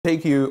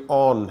Take you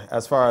on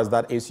as far as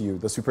that issue,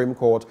 the Supreme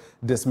Court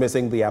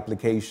dismissing the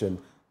application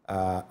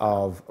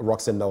of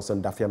Roxanne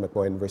Nelson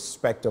Dafeamekpor in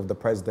respect of the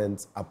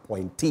president's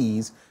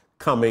appointees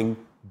coming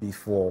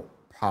before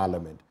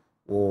Parliament.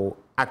 We'll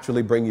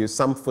actually bring you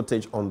some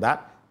footage on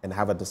that and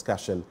have a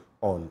discussion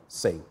on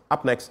same.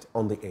 Up next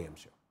on the AM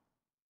show.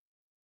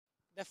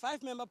 The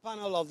 5-member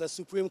panel of the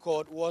Supreme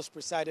Court was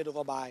presided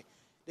over by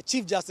the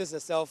Chief Justice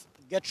herself,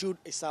 Gertrude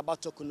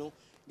Isaba-Tokuno.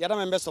 The other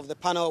members of the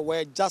panel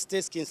were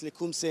Justice Kingsley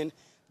Kumsin,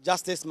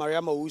 Justice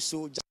Mariam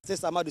Owusu,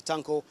 Justice Amadou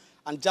Tanko,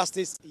 and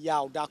Justice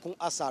Yao Dakun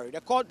Asari.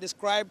 The court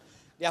described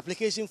the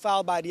application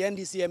filed by the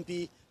NDC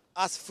MP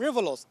as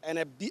frivolous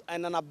and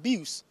an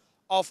abuse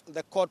of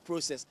the court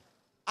process.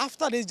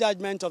 After this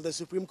judgment of the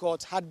Supreme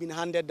Court had been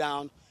handed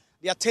down,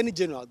 the Attorney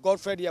General,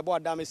 Godfred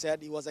Yeboah-Dame,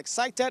 said he was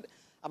excited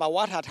about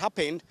what had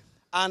happened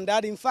and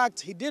that, in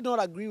fact, he did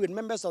not agree with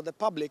members of the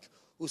public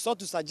who sought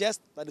to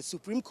suggest that the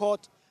Supreme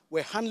Court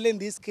were handling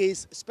this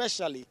case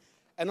especially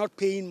and not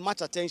paying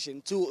much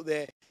attention to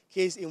the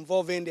case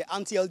involving the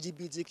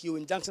anti-LGBTQ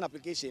injunction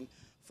application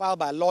filed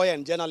by lawyer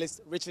and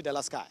journalist Richard De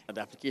La Sky.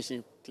 The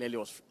application clearly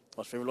was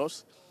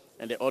frivolous,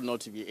 and there ought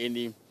not to be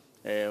any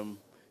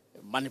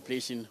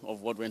manipulation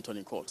of what went on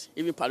in court.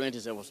 Even Parliament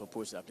itself was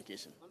opposed to the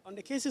application. On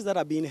the cases that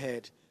are being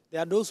heard,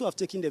 there are those who have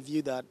taken the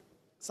view that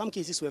some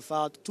cases were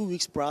filed 2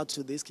 weeks prior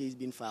to this case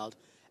being filed,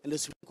 and the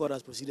Supreme Court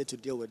has proceeded to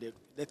deal with it.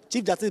 The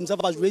Chief Justice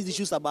himself has raised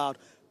issues about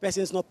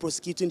persons not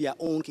prosecuting their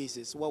own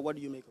cases. What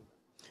do you make of it?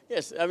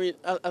 Yes, I mean,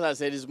 as I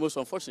said, it's most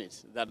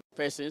unfortunate that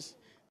persons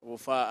will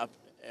file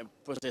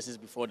processes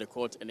before the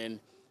court and then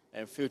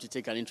fail to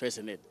take an interest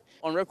in it.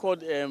 On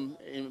record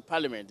in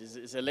Parliament,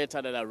 it's a letter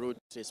that I wrote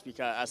to the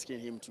Speaker asking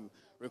him to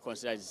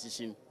reconsider his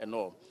decision and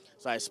all.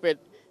 So I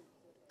expect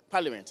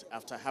Parliament,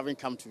 after having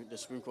come to the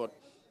Supreme Court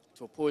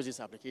to oppose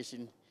this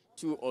application,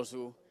 to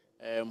also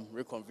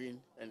reconvene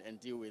and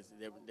deal with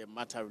the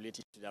matter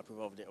related to the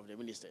approval of the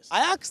ministers. I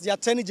asked the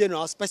Attorney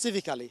General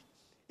specifically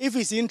if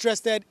he's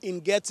interested in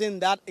getting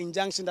that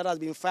injunction that has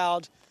been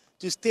filed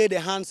to stay the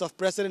hands of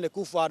President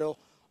Akufo-Addo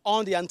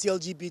on the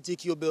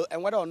anti-LGBTQ bill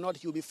and whether or not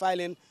he will be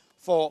filing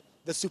for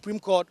the Supreme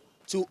Court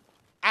to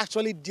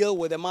actually deal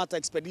with the matter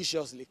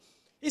expeditiously.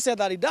 He said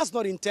that he does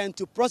not intend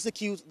to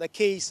prosecute the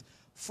case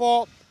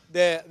for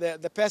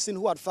the person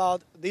who had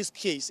filed this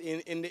case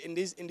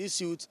in this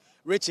suit,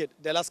 Richard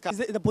De La Sky.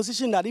 Is the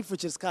position that if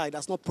Richard Sky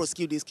does not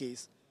prosecute this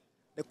case,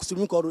 the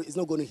Supreme Court is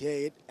not going to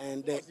hear it,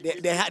 and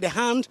the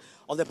hand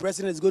of the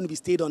president is going to be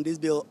stayed on this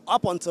bill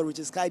up until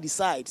Richard Sky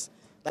decides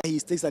that he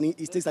takes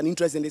an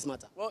interest in this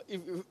matter? Well,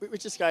 if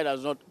Richard Sky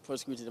does not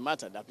prosecute the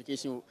matter, the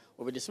application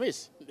will be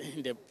dismissed.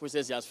 The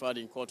process he has filed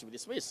in court will be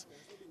dismissed.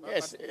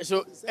 Yes.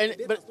 So,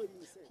 but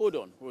hold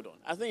on.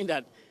 I think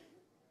that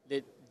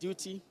the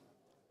duty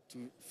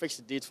to fix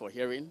the date for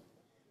hearing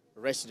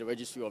rests in the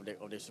registry of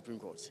the Supreme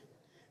Court.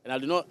 And I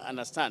do not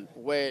understand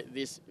where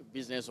this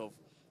business of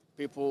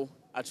people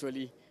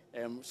actually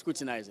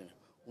scrutinizing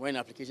when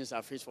applications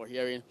are faced for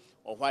hearing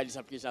or why these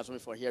applications are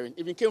for hearing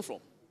even came from.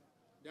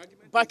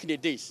 Back in the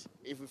days,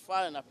 if we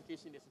file an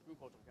application in the Supreme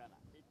Court of Ghana,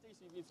 it takes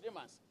even 3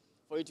 months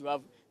for you to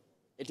have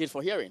a date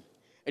for hearing.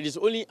 It is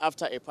only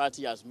after a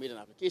party has made an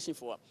application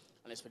for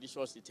an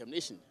expeditious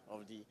determination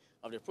of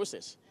the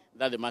process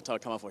that the matter will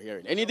come up for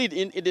hearing. And indeed,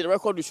 in the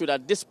record, we show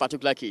that this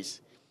particular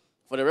case,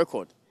 for the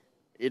record,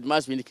 it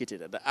must be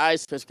indicated that I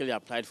specifically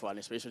applied for an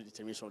expeditious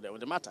determination of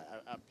the matter.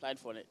 I applied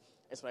for an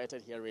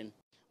expedited hearing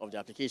of the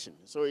application.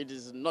 So it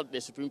is not the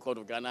Supreme Court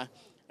of Ghana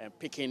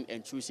picking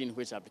and choosing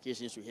which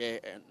applications to hear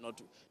and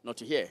not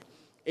to hear.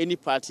 Any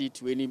party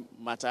to any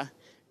matter,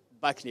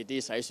 back in the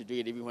days I used to do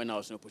it even when I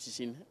was in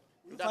opposition.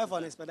 You filed for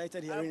an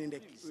expedited hearing in the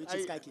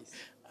Richard Sky case.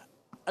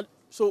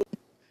 So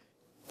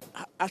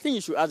I think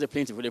you should ask the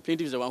plaintiff. The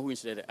plaintiff is the one who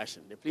initiated the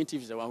action. The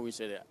plaintiff is the one who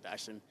initiated the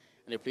action,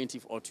 and the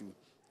plaintiff ought to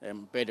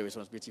bear the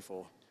responsibility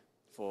for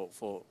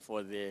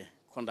the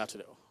conduct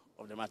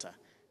of the matter.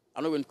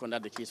 I'm not going to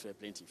conduct the case for the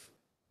plaintiff.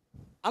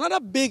 Another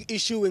big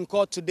issue in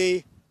court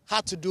today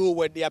had to do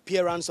with the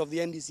appearance of the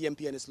NDC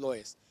MP and his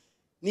lawyers.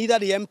 Neither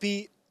the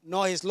MP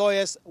nor his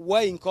lawyers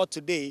were in court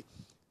today.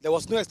 There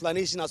was no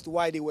explanation as to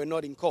why they were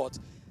not in court.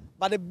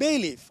 But the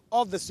bailiff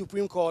of the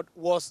Supreme Court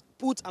was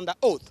put under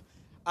oath,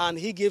 and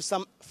he gave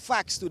some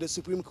facts to the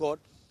Supreme Court.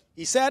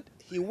 He said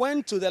he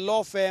went to the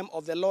law firm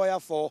of the lawyer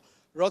for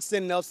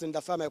Roxanne Nelson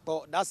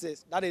Dafeamekpor,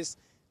 that is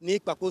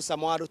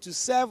Akufo-Addo, to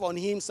serve on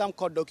him some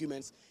court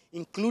documents,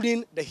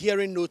 including the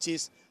hearing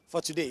notice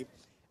for today.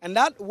 And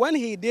that when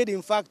he did,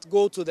 in fact,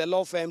 go to the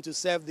law firm to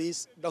serve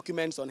these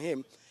documents on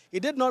him, he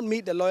did not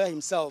meet the lawyer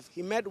himself.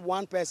 He met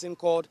one person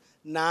called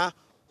Na,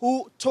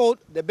 who told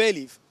the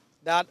bailiff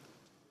that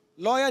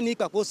lawyer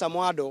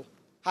Akufo-Addo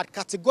had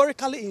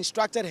categorically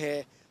instructed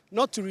her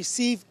not to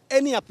receive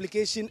any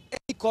application,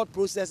 any court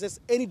processes,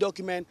 any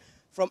document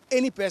from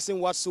any person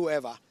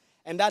whatsoever,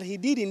 and that he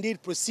did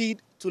indeed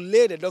proceed to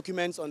lay the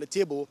documents on the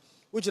table,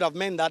 which would have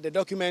meant that the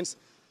documents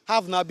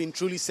have now been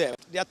truly served.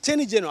 The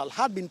Attorney General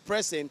had been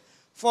pressing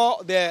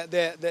for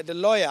the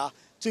lawyer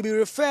to be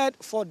referred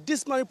for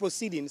disciplinary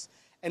proceedings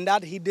and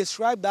that he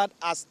described that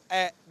as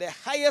the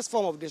highest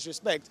form of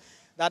disrespect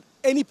that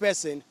any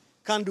person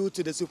can do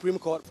to the Supreme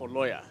Court. For a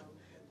lawyer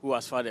who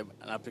has filed an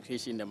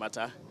application in the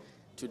matter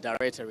to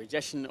direct a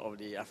rejection of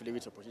the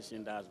affidavit of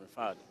position that has been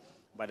filed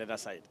by the other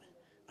side.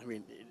 I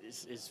mean,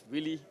 it's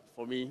really,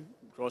 for me,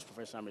 gross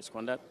professional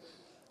misconduct.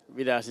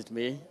 Be that as it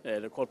may,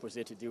 the court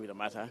proceeded to deal with the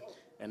matter,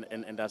 and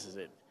that is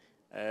it.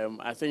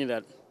 I think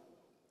that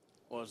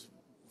was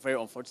very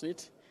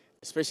unfortunate,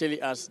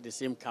 especially as the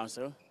same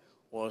counsel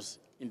was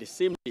in the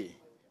same day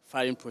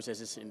filing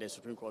processes in the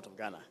Supreme Court of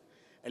Ghana.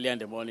 Earlier in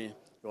the morning,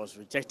 he was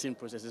rejecting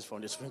processes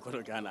from the Supreme Court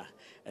of Ghana,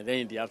 and then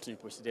in the afternoon,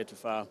 he proceeded to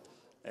file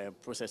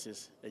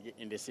processes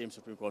in the same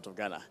Supreme Court of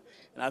Ghana.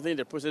 And I think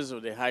the processes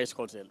of the highest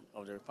court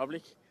of the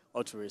Republic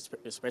ought to be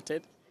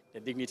respected. The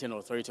dignity and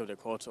authority of the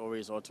court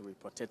always ought to be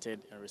protected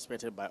and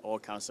respected by all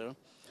counsel,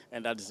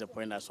 and that is the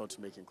point I sought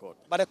to make in court.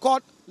 But the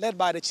court, led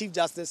by the Chief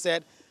Justice,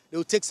 said they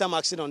will take some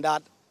action on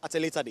that at a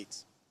later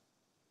date.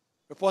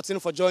 Reporting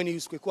for Joy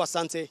News, Kweku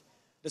Asante,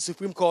 the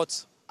Supreme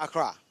Court,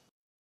 Accra.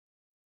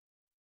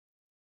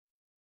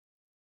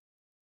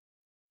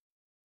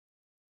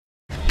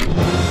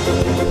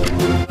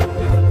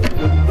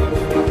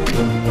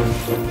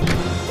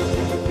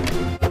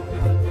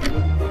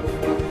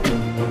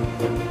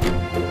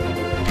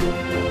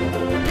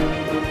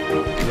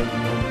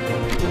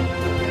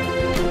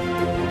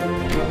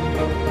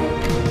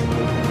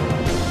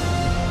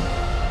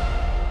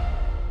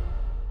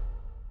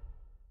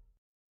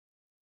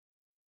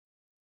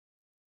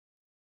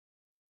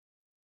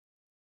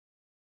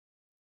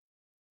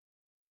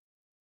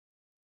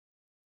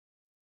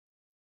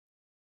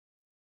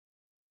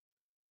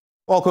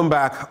 Welcome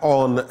back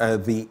on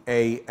the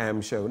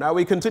AM show. Now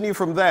we continue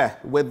from there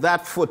with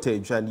that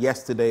footage and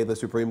yesterday the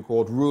Supreme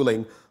Court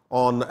ruling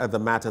on the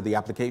matter, the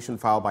application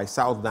filed by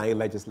South Nine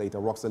legislator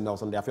Roxanne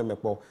Nelson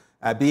Dafeamekpor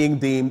being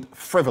deemed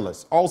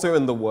frivolous, also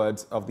in the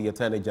words of the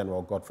Attorney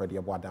General Godfrey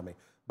Addo.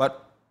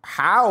 But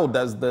how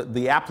does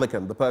the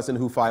applicant, the person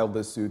who filed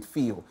this suit,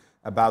 feel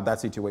about that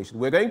situation?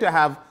 We're going to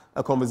have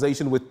a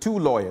conversation with two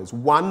lawyers.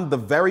 One, the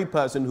very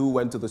person who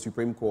went to the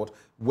Supreme Court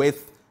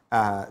with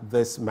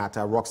this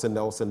matter, Roxanne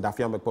Nelson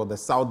Dafeamekpor, the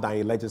South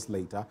Nine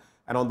legislator.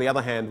 And on the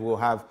other hand, we'll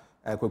have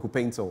Kweku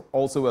Paintel,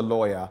 also a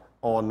lawyer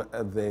on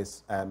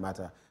this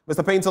matter.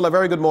 Mr. Paintel, a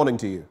very good morning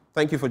to you.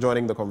 Thank you for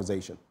joining the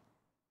conversation.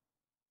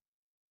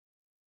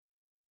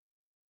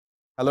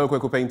 Hello,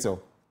 Kweku Paintel.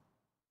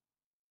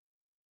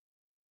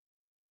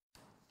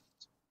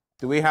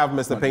 Do we have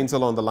Mr.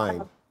 Paintel on the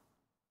line?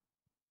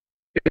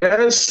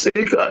 Yes,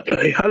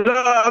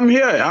 hello, I'm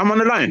here. I'm on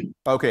the line.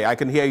 Okay, I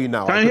can hear you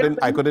now.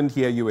 I couldn't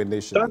hear you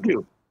initially. Thank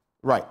you.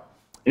 Right.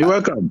 You're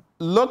welcome.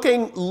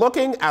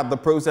 Looking at the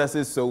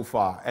processes so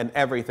far and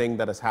everything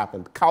that has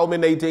happened,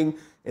 culminating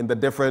in the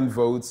different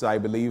votes, I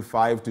believe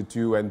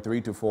 5-2 and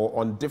 3-4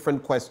 on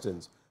different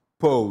questions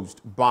posed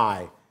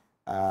by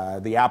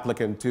the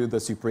applicant to the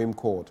Supreme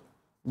Court.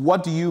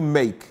 What do you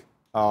make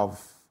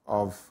of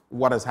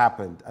what has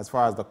happened as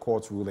far as the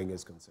court's ruling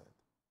is concerned?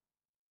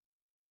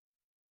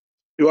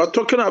 You are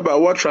talking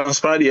about what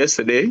transpired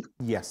yesterday?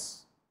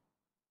 Yes.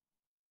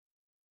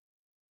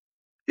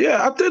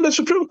 Yeah, I think the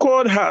Supreme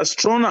Court has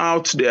thrown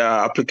out their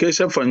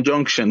application for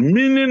injunction,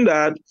 meaning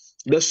that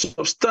the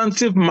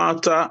substantive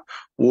matter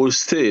will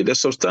stay, the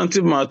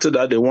substantive matter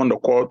that they want the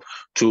court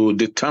to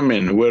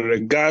determine with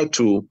regard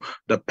to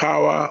the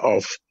power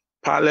of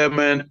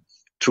Parliament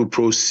to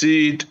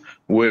proceed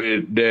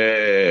with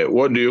the,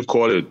 what do you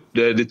call it,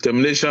 the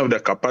determination of the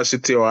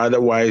capacity or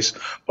otherwise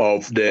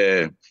of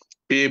the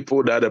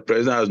people that the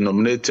president has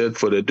nominated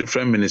for the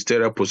different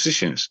ministerial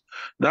positions.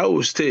 That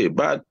will stay.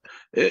 But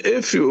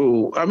if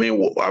you, and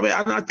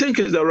I think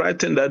it's the right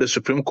thing that the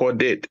Supreme Court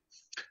did.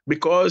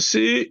 Because,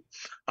 see,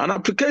 an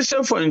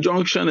application for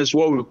injunction is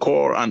what we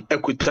call an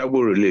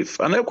equitable relief.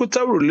 An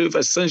equitable relief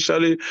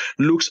essentially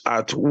looks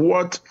at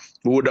what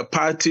would the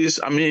parties,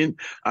 we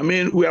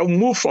have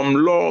moved from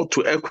law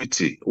to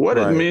equity. What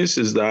it means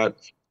is that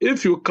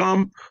if you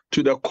come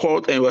to the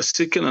court and you are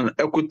seeking an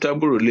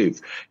equitable relief,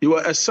 you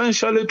are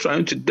essentially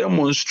trying to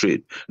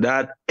demonstrate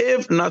that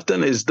if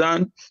nothing is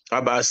done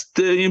about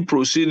staying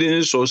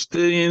proceedings or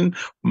staying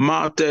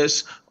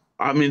matters,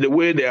 the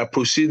way they are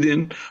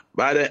proceeding,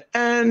 by the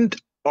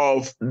end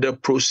of the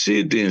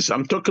proceedings,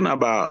 I'm talking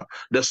about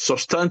the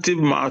substantive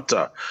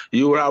matter,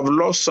 you will have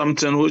lost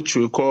something which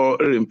we call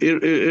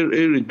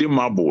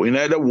irredeemable. In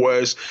other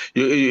words,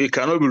 it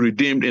cannot be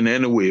redeemed in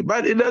any way.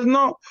 But it does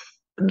not.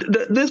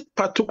 This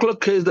particular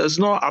case does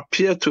not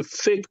appear to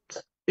fit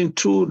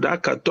into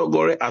that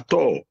category at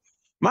all.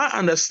 My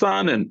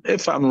understanding,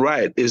 if I'm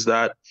right, is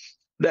that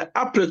the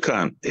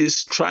applicant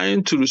is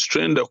trying to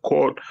restrain the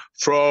court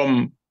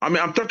from,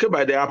 I'm talking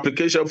about the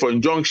application for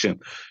injunction.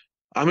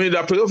 The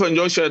application for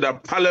injunction,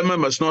 that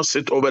Parliament must not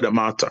sit over the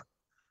matter.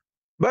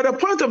 But the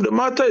point of the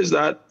matter is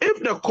that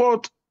if the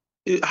court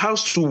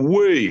has to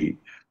weigh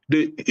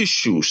the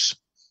issues,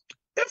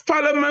 if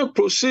Parliament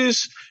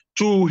proceeds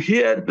to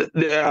hear do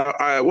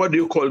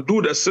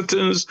the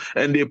sittings,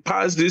 and they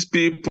pass these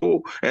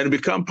people and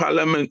become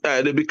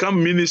they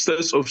become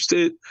ministers of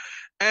state,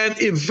 and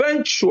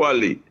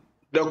eventually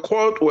the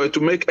court were to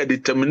make a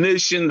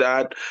determination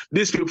that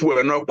these people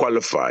were not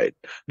qualified,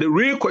 the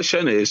real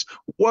question is,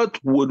 what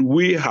would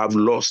we have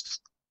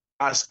lost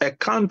as a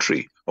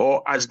country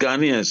or as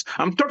Ghanaians?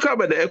 I'm talking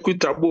about the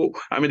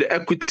the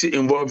equity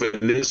involved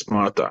in this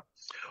matter.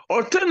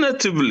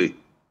 Alternatively,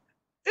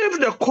 if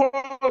the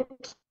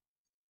court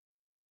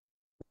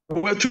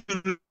were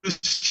to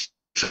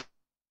restrain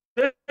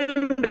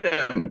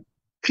them,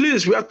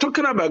 please, we are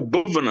talking about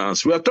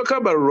governance. We are talking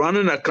about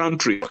running a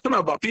country. We're talking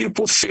about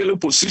people filling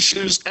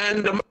positions,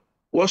 and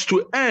was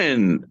to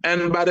end.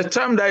 And by the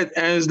time that it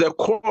ends, the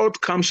court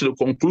comes to the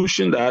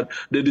conclusion that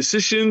the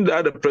decision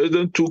that the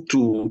president took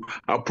to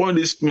appoint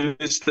these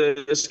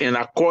ministers in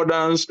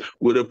accordance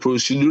with the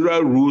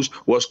procedural rules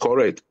was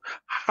correct.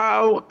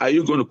 How are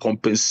you going to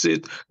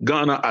compensate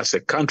Ghana as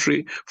a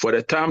country for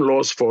the time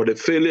lost, for the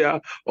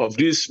failure of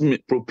these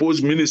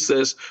proposed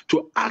ministers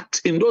to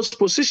act in those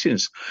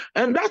positions?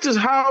 And that is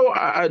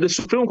how the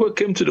Supreme Court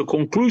came to the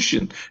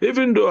conclusion,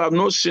 even though I've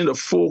not seen the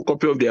full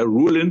copy of their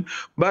ruling,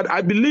 but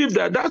I believe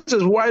that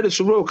is why the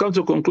Supreme Court comes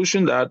to the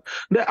conclusion that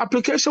the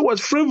application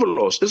was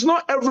frivolous. It's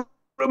not every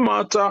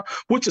matter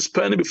which is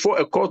pending before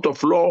a court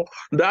of law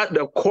that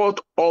the court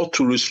ought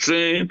to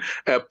restrain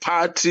a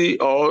party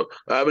or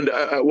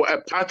a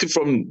party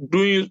from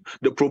doing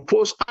the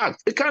proposed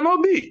act. It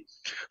cannot be.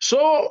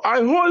 So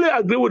I wholly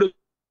agree with it.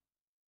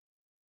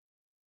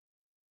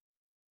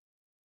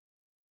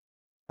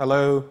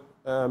 Hello,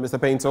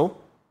 Mr. Painter.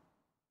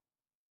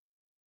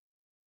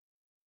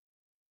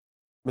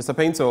 Mr.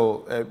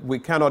 Painter, we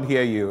cannot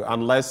hear you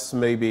unless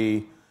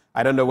maybe,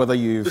 I don't know whether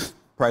you've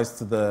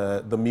pressed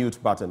the mute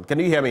button. Can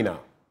you hear me now?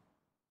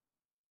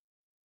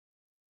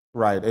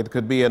 Right, it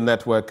could be a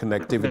network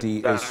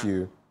connectivity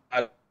issue.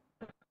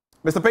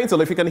 Mr.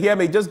 Painter, if you can hear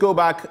me, just go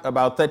back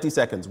about 30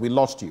 seconds. We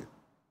lost you.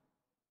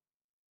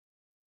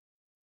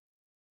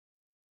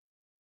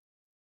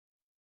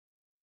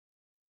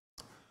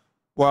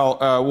 Well,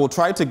 we'll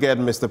try to get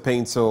Mr.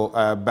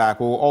 Painter back.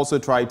 We'll also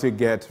try to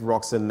get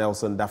Roxanne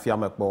Nelson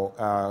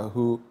Dafeamekpor,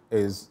 who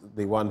is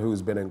the one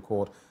who's been in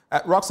court.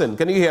 Roxanne,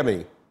 can you hear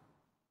me?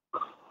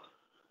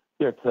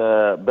 Yes,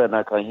 Ben,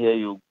 I can hear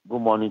you.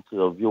 Good morning to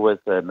your viewers,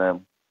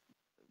 and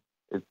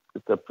it's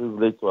a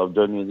privilege to have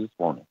joined you this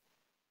morning.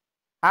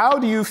 How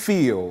do you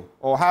feel,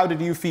 or how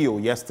did you feel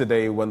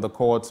yesterday when the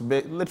court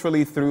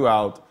literally threw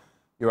out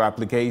your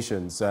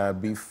applications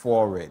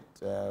before it?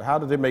 How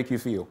did it make you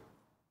feel?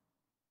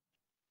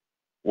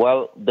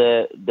 Well,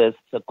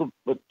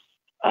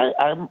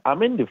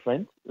 I'm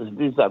indifferent.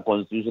 These are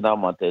constitutional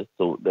matters,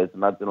 so there's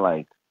nothing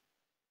like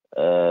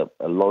a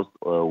loss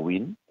or a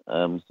win.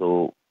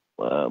 So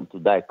to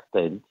that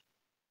extent,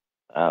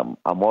 I'm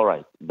all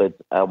right. But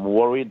I'm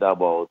worried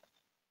about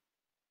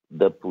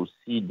the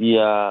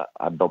procedure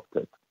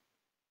adopted.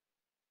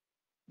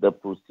 The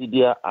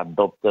procedure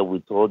adopted,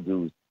 with all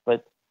due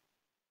respect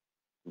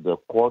to the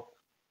court,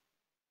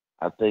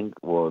 I think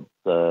was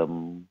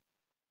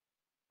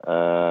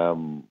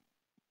I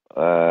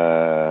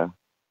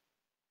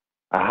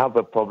have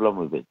a problem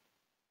with it.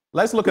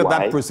 Let's look at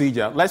that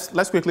procedure.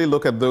 Let's quickly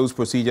look at those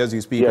procedures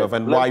you speak of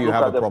and why you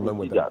have a problem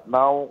with them.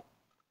 Now,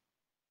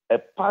 a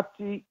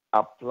party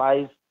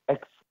applies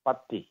ex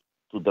parte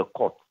to the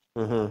court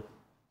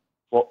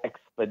for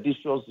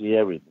expeditious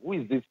hearing. Who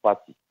is this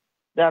party?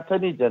 The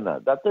Attorney General.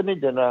 The Attorney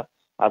General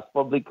has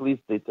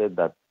publicly stated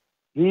that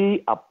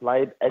he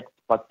applied ex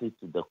parte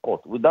to the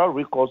court without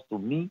recourse to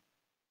me,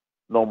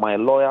 nor my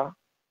lawyer,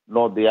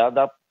 nor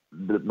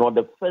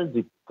the first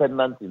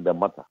defendant in the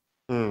matter.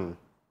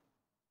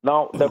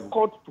 Now, the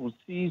court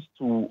proceeds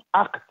to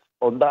act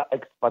on that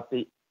ex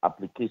parte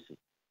application.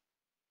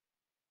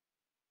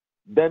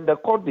 Then the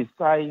court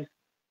decides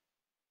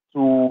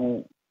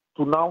to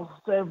now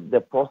serve the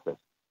process.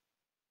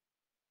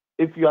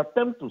 If you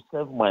attempt to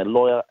serve my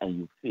lawyer and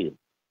you fail,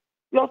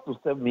 you have to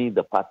serve me,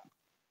 the party.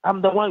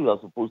 I'm the one you are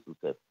supposed to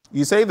serve.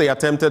 You say they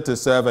attempted to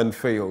serve and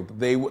failed.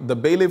 The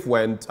bailiff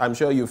went, I'm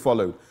sure you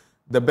followed.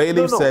 The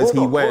bailiff says he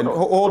went.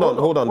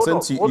 Hold on.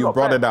 Since you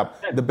brought it up,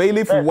 the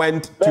bailiff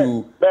went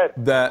to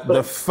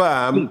the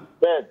firm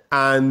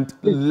and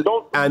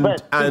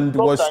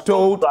was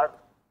told.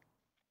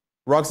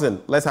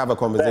 Roxanne, let's have a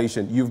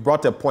conversation. You've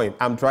brought a point.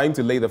 I'm trying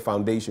to lay the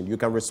foundation. You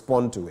can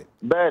respond to it.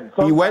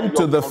 He went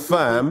to the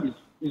firm.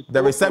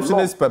 The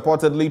receptionist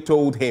purportedly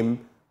told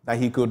him that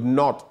he could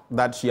not,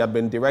 that she had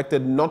been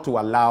directed not to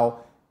allow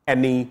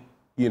any,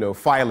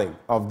 filing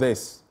of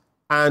this.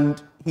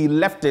 And he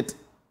left it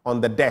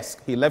on the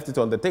desk. He left it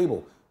on the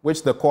table,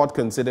 which the court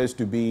considers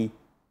to be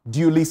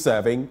duly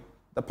serving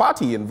the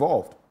party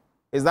involved.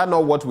 Is that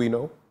not what we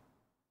know?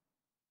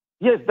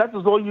 Yes, that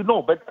is all you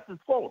know, but that is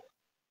false.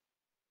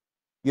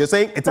 You're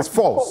saying it is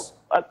false?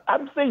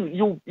 I'm saying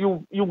you've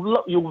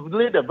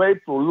laid a very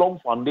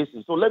prolonged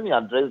foundation, so let me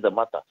address the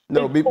matter.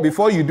 No,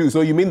 before you do,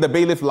 so you mean the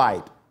bailiff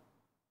lied?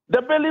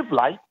 The bailiff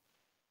lied?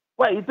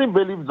 Why, you think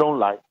bailiffs don't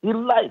lie? He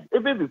lied,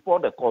 even before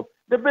the court.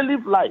 The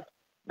bailiff lied.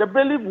 The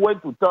bailiff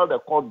went to tell the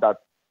court that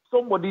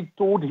somebody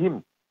told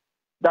him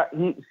that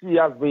he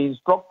has been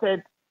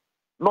instructed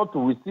not to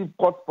receive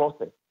court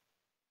process.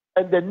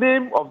 and the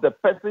name of the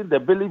person the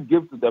bailiff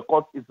gave to the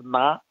court is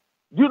Na.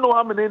 Do you know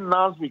how many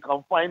Nas we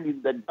can find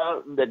in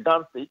the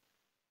Ghana state?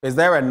 Is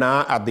there a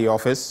Na at the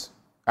office,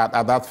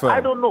 at that firm?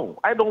 I don't know.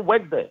 I don't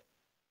work there.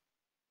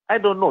 I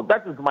don't know.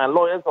 That is my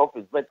lawyer's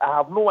office, but I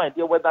have no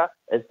idea whether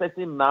a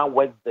certain Na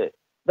works there.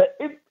 But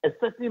if a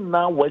certain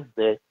Na works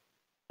there,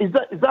 is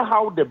that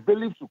how the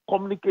bailiff should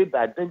communicate the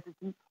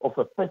identity of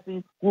a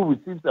person who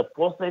receives a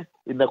process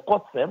in the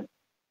court firm?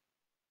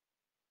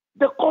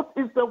 The court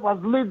itself has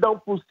laid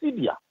down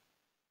procedure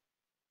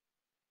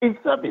in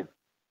service.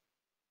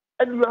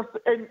 And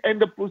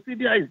the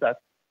procedure is that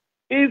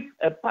if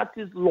a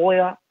party's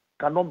lawyer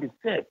cannot be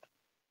served,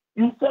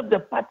 you serve the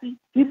party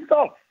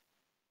himself.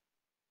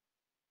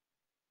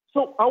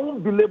 So I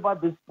won't belabor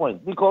this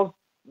point because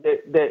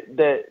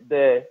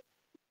the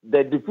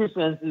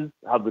deficiencies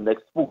have been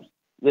exposed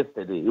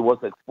yesterday. It was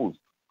exposed.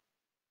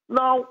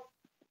 Now,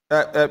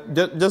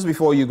 just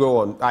before you go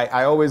on,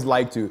 I always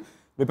like to.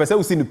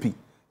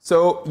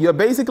 So you're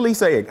basically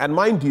saying, and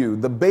mind you,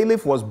 the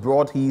bailiff was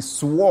brought, he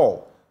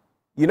swore.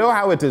 You know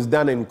how it is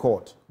done in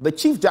court. The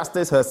Chief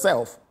Justice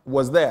herself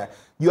was there.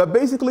 You are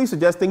basically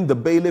suggesting the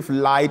bailiff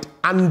lied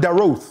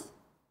under oath.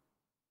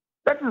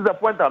 That is the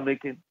point I'm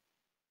making.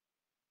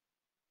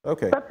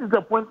 Okay. That is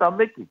the point I'm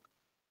making.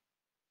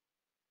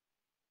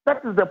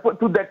 That is the point.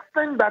 To the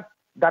extent that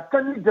the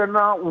Attorney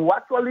General will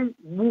actually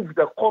move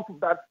the court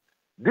that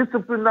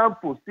disciplinary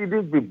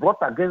proceedings be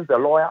brought against the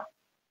lawyer,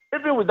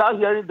 even without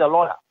hearing the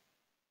lawyer.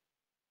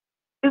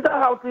 Is that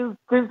how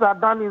things are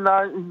done in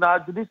our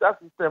judicial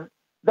system?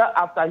 That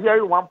after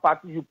hearing one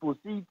party, you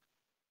proceed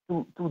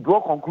to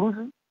draw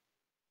conclusions?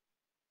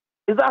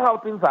 Is that how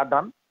things are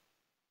done?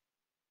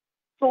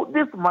 So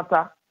this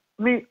matter,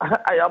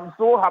 I am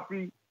so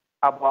happy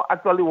about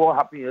actually what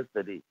happened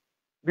yesterday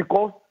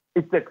because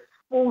it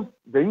exposed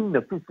the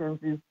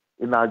inefficiencies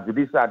in our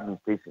judicial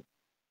administration.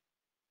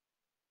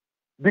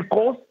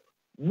 Because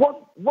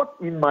what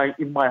in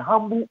my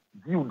humble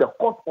view the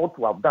court ought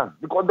to have done,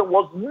 because there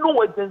was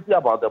no urgency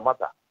about the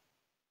matter,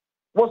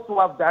 was to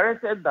have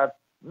directed that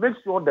make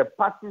sure the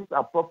parties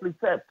are properly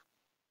served.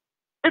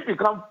 If you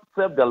can't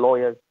serve the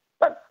lawyers,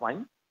 that's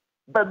fine,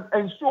 but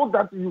ensure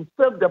that you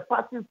serve the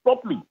parties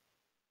properly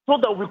so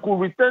that we could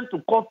return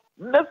to court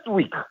next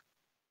week.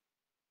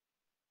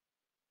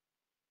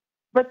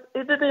 But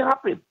it didn't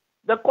happen.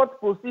 The court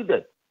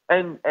proceeded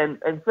and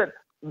said,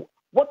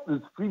 what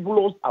is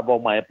frivolous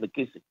about my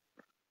application?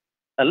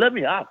 And let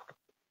me ask.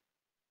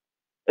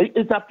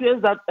 It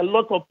appears that a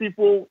lot of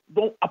people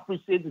don't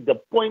appreciate the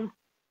point,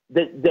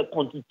 the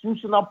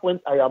constitutional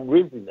point I am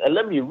raising. And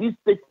let me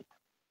restate it.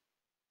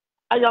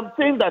 I am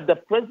saying that the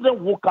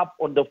president woke up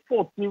on the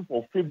 14th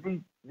of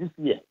February this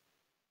year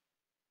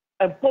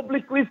and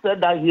publicly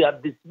said that he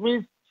had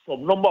dismissed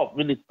some number of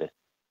ministers.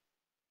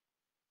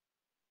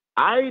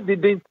 I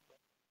didn't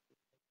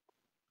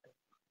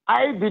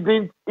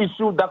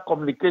issue that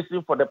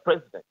communication for the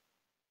president.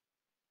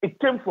 It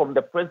came from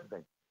the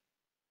president.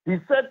 He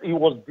said he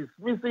was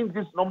dismissing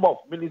this number of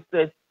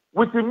ministers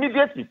with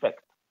immediate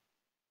effect.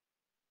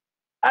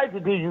 I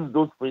didn't use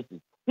those phrases.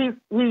 He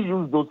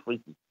used those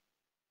phrases.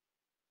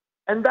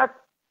 And that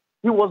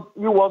he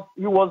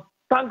was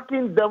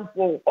thanking them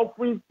for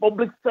offering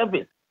public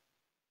service.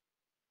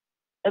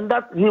 And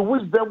that he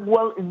wished them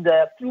well in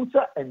their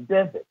future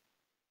endeavors.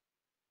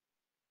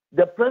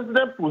 The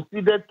president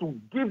proceeded to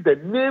give the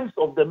names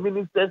of the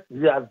ministers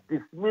he has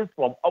dismissed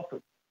from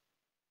office.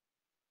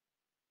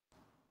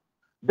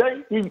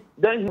 Then he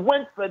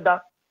went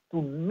further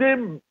to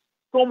name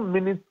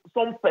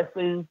some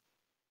persons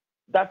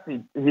that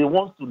he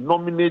wants to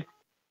nominate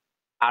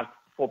as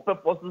for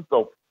purposes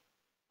of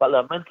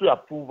parliamentary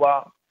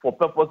approval, for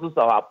purposes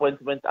of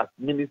appointment as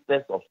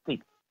ministers of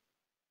state.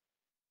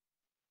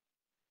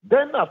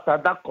 Then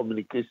after that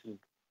communication,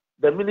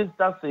 the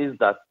minister says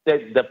that,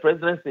 the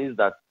president says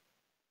that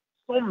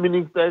some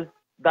ministers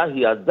that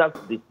he has just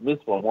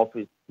dismissed from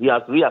office, he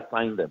has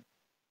reassigned them.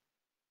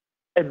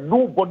 And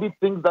nobody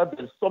thinks that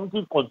there's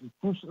something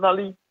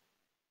constitutionally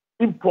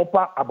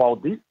improper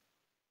about this.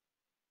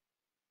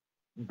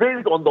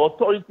 Based on the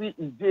authority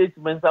in J.H.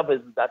 Mensah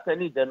versus the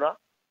Attorney General,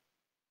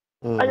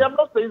 I am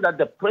not saying that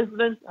the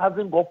president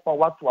hasn't got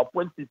power to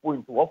appoint people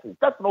into office.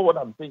 That's not what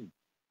I'm saying.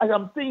 I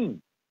am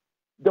saying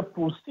the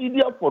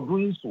procedure for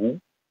doing so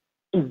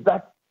is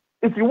that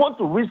if you want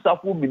to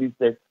reshuffle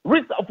ministers,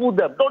 reshuffle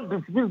them. Don't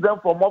dismiss them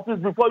from office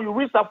before you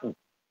reshuffle.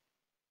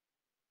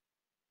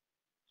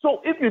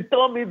 So if you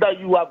tell me that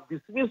you have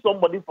dismissed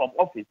somebody from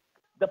office,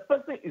 the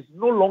person is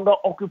no longer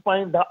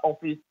occupying that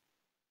office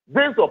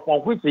based upon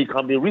which he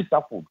can be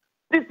reshuffled.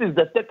 This is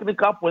the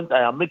technical point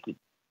I am making.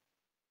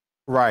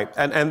 Right.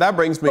 And that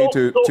brings me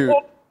to...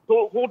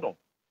 Hold on.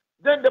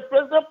 Then the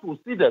president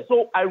proceeded.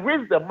 So I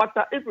raised the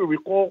matter, if you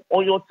recall,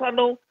 on your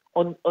channel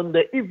on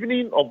the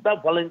evening of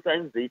that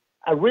Valentine's Day.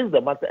 I raised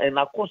the matter and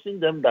I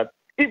cautioned them that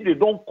if they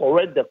don't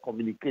correct the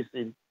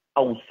communication,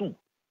 I will sue.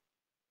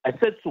 I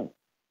said so.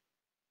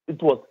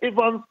 It was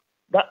Evans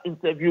that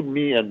interviewed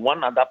me and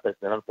one other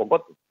person, and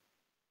forgot it.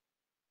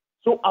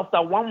 So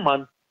after 1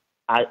 month,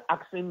 I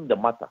actioned the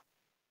matter.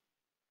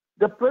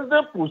 the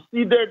president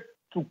proceeded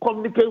to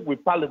communicate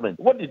with Parliament.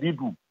 What did he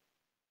do?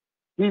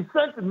 He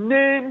sent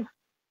names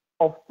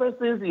of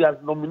persons he has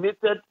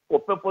nominated for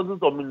purposes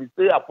of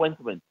ministerial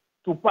appointment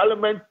to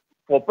Parliament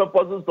for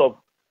purposes of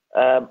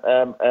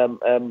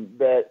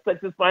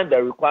satisfying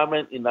the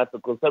requirement in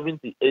Article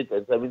 78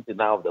 and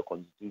 79 of the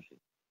Constitution.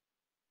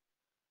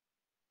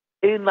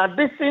 In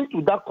addition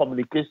to that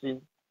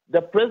communication,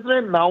 the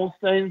president now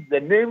sends the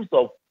names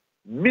of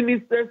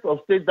ministers of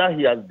state that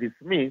he has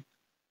dismissed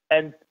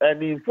and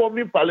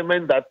informing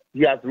Parliament that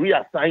he has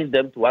reassigned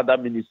them to other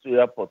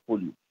ministerial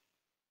portfolios.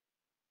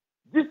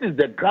 This is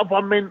the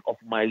government of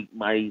my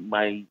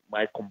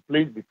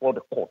complaint before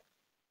the court.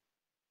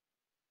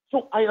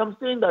 So I am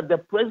saying that the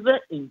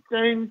president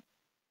intends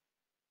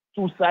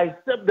to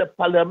sidestep the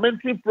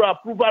parliamentary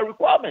pre-approval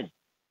requirement.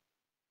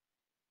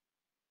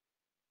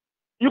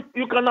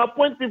 You can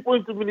appoint people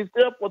into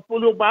ministerial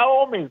portfolio by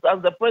all means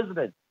as the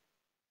president.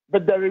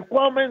 But the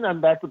requirement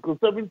under Article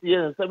 78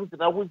 and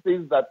 79, which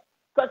says that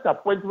such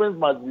appointments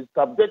must be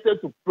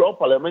subjected to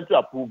parliamentary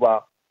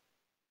approval,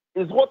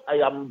 is what I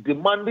am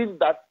demanding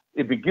that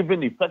it be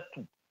given effect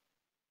to.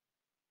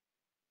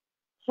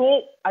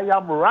 So I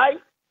am right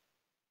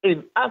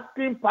in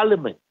asking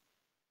Parliament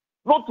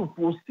not to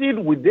proceed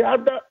with the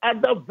other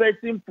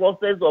vetting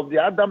process of the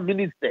other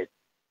ministers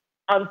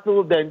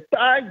until the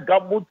entire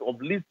gamut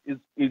of list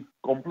is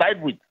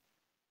complied with.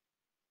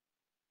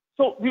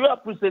 So do you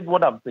appreciate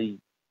what I'm saying?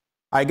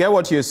 I get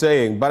what you're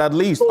saying, but at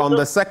least on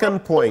the second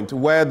point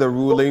where the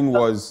ruling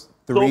was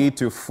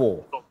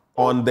 3-4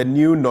 on the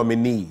new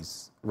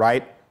nominees,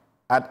 right?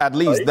 At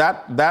least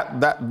that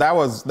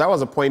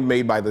was a point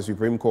made by the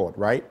Supreme Court,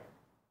 right?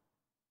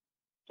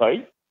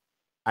 Sorry?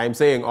 I'm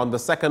saying on the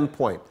second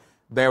point,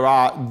 there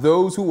are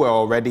those who were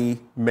already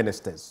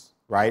ministers,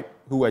 right?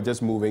 Who were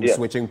just moving,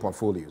 switching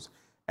portfolios.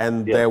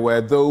 And there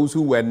were those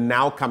who were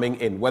now coming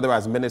in, whether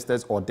as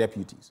ministers or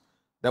deputies.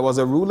 There was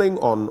a ruling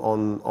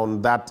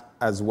on that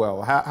as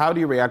well. How do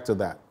you react to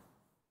that?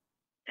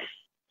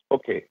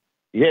 Okay.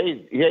 Here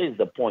is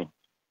the point.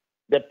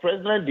 The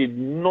president did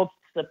not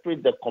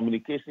separate the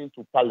communication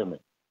to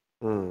Parliament.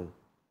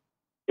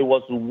 It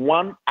was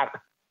one act.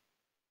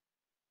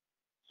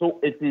 So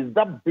it is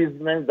that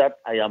business that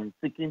I am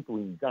seeking to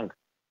injunct.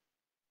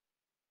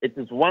 It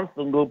is one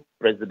single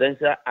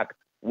presidential act,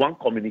 one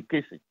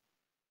communication.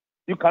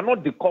 You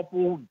cannot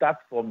decouple that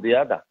from the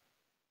other.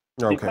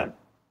 Okay.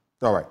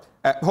 All right.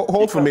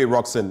 Hold for me,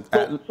 Roxanne.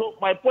 So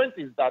my point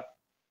is that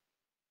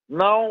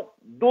now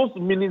those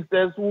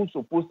ministers who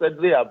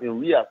supposedly have been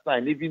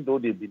reassigned, even though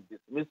they've been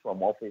dismissed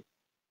from office,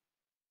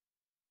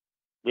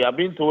 we are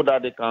being told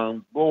that they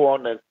can go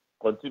on and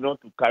continue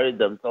to carry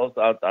themselves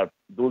out as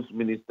those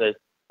ministers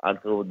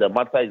until the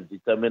matter is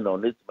determined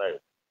on its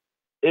merit.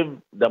 If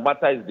the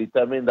matter is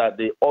determined that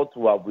they ought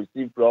to have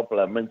received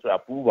parliamentary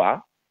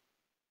approval,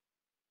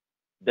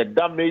 the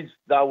damage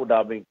that would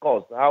have been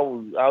caused,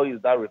 how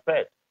is that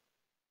repaired?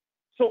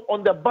 So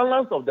on the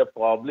balance of the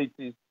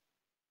probabilities,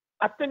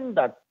 I think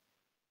that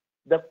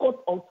the court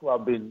ought to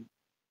have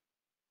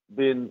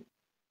been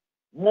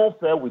more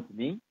fair with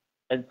me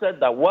and said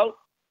that, well,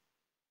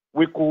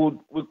 we could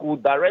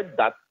direct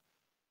that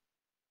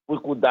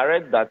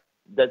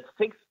the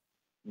 6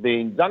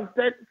 be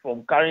injuncted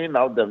from carrying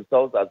out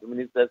themselves as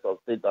ministers of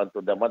state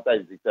until the matter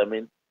is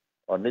determined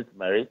on its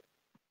merit.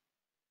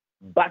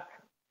 But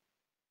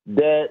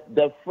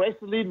the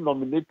freshly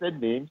nominated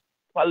names,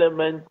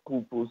 Parliament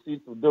could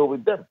proceed to deal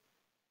with them.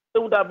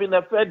 It would have been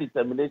a fair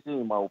determination,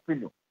 in my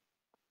opinion.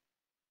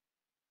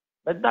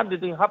 But that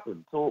didn't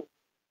happen. So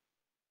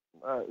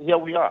here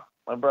we are,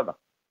 my brother.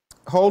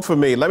 Hold for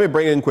me. Let me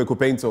bring in Kweku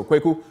Painto.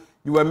 Kweku,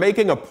 you were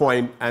making a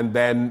point and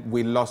then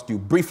we lost you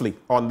briefly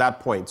on that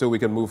point so we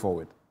can move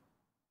forward.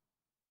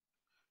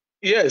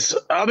 Yes,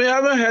 I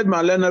haven't heard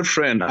my learned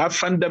friend. I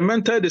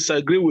fundamentally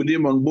disagree with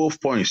him on both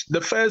points. The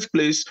first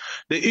place,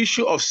 the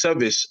issue of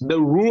service,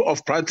 the rule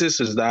of practice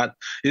is that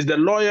is the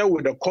lawyer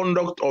with the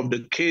conduct of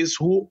the case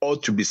who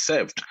ought to be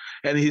served.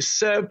 And he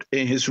served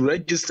in his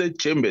registered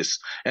chambers.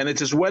 And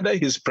it is whether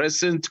he's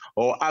present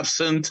or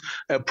absent,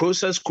 a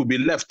process could be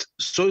left.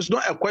 So it's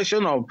not a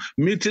question of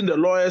meeting the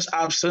lawyer's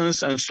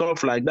absence and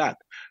stuff like that.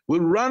 We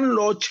run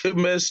law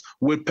chambers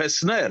with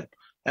personnel.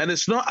 And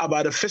it's not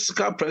about the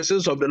physical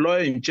presence of the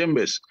lawyer in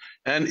chambers.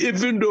 And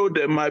even though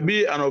there might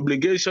be an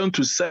obligation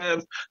to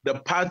serve the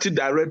party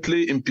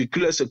directly in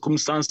peculiar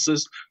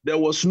circumstances, there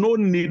was no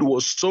need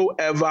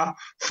whatsoever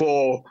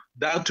for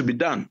that to be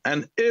done.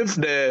 And if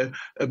the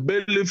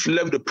bailiff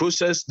left the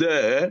process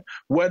there,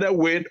 whether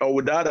with or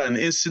without an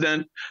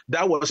incident,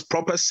 that was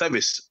proper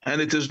service.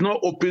 And it is not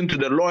open to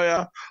the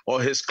lawyer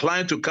or his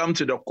client to come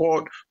to the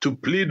court to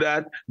plead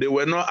that they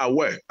were not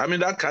aware.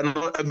 That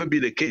cannot ever be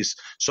the case.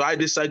 So I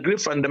disagree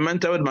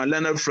fundamentally with my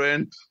learned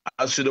friend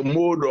as to the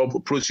mode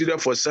of procedure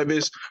for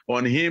service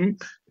on him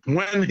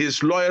when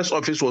his lawyer's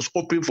office was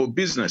open for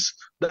business.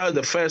 That's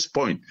the first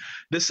point.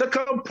 The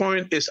second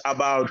point is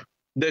about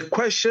the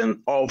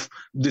question of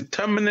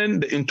determining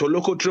the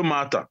interlocutory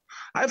matter.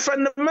 I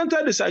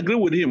fundamentally disagree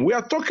with him. We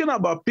are talking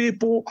about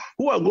people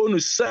who are going to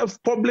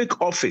serve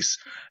public office.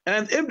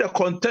 And if the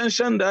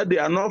contention that they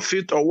are not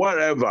fit or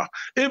whatever,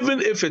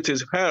 even if it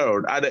is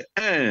held at the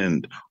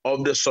end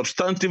of the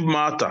substantive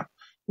matter,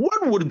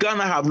 what would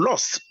Ghana have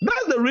lost?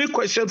 That's the real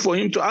question for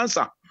him to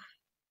answer.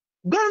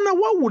 Ghana,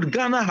 what would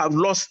Ghana have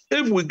lost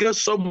if we get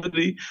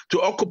somebody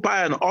to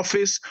occupy an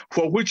office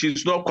for which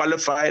he's not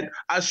qualified,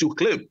 as you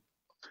claim?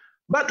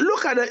 But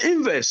look at the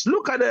inverse.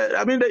 Look at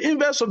the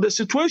inverse of the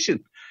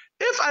situation.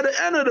 If at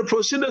the end of the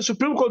proceeding, the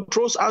Supreme Court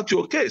throws out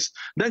your case,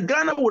 then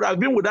Ghana would have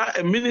been without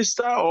a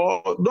minister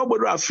or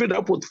nobody would have filled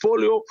a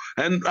portfolio.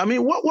 And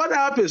what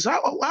happens?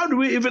 How do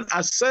we even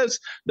assess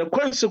the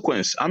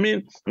consequence?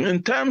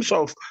 In terms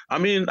of,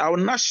 our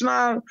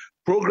national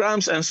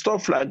programs and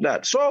stuff like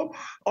that. So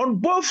on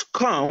both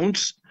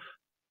counts,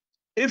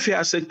 if he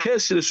has a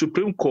case in the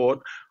Supreme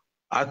Court,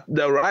 at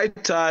the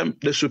right time,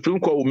 the Supreme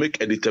Court will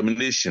make a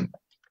determination.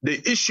 The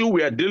issue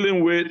we are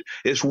dealing with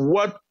is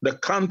what the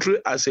country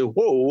as a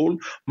whole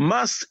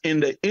must, in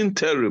the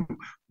interim,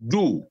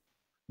 do.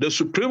 The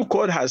Supreme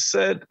Court has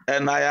said,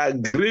 and I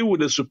agree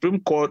with the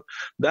Supreme Court,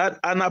 that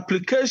an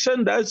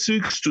application that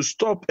seeks to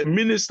stop a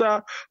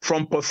minister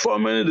from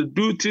performing the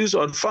duties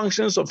or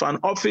functions of an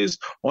office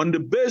on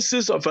the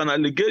basis of an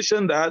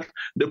allegation that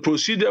the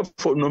procedure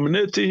for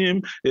nominating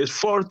him is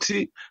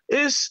faulty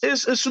is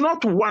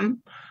not one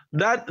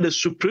that the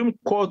Supreme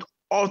Court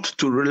ought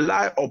to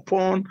rely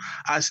upon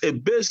as a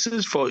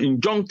basis for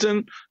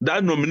injuncting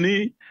that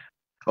nominee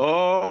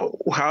or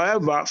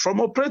however from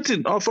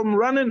operating or from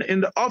running in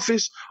the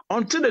office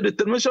until the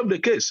determination of the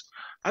case.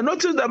 I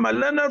noticed that my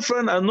learned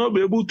friend has not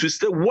been able to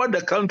state what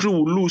the country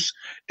will lose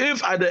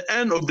if at the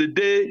end of the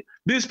day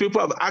these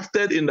people have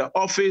acted in the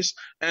office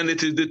and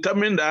it is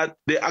determined that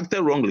they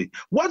acted wrongly.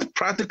 What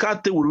practical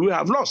thing would we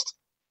have lost?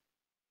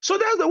 So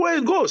that's the way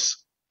it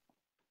goes.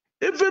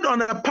 Even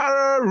on a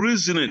parallel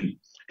reasoning,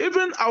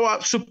 even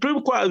our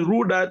Supreme Court has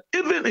ruled that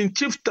even in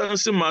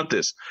chieftaincy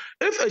matters,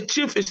 if a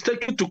chief is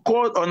taken to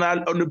court on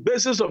the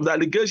basis of the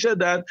allegation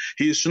that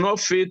he is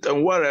not fit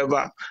and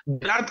whatever,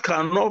 that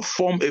cannot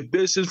form a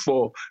basis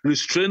for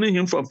restraining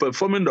him from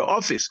performing the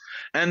office.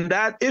 And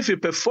that if he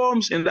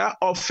performs in that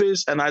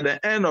office and at the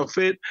end of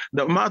it,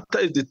 the matter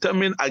is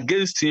determined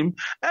against him,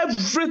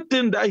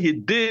 everything that he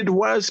did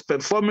whilst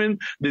performing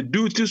the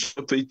duties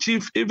of a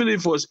chief, even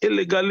if it was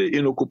illegally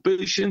in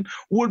occupation,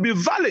 would be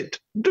valid.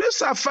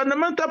 These are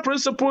fundamental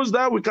principles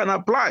that we can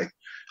apply.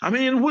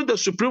 With the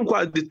Supreme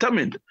Court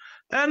determined.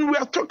 And we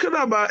are talking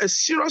about a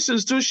serious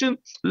institution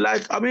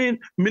like,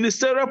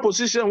 ministerial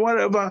position,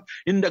 whatever,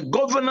 in the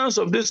governance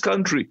of this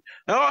country.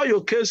 And all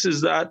your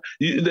cases that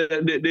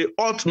they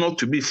ought not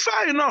to be.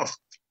 Fair enough.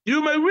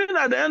 You may win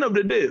at the end of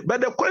the day. But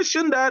the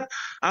question that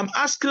I'm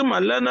asking my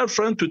learned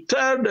friend to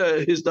tell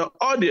the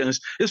audience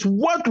is,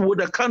 what would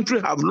the country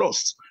have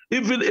lost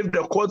even if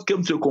the court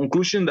came to a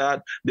conclusion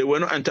that they were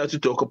not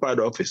entitled to occupy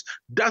the office?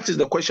 That is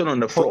the question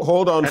on the floor.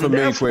 Hold on for me,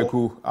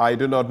 Kweku. I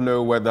do not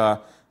know whether...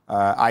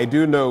 I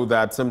do know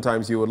that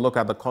sometimes you would look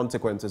at the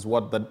consequences,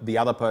 what the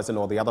other person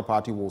or the other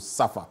party will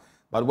suffer.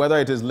 But whether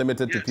it is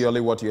limited to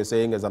purely what you're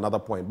saying is another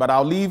point. But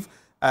I'll leave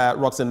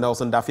Roxanne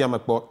Nelson,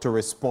 Dafeamekpor to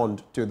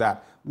respond to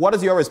that. What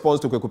is your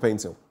response to Kweku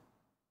Pencil?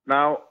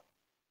 Now,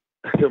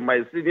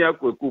 my senior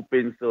Kweku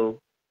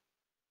Pencil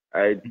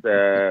is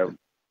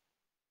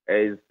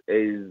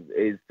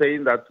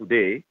saying that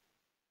today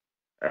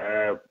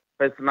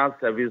personal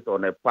service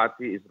on a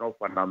party is not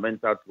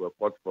fundamental to a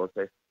court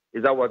process.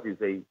 Is that what he's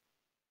saying?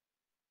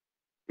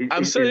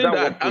 I'm saying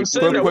that. I'm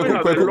saying that.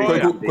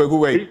 Kweku,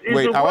 wait.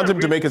 I want him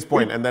to make his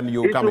point, and then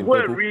you'll come in.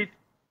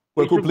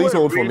 Kweku, please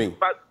hold for me.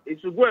 You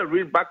should go and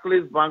read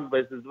Barclays Bank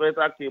versus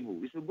Veta Cable.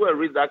 You should go and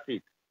read that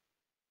case.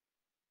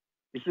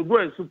 You should go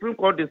and Supreme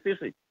Court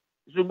decision.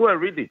 You should go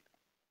and read it.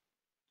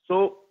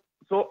 So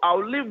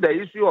I'll leave the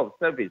issue of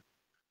service.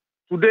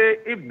 Today,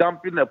 if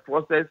dumping a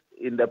process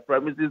in the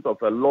premises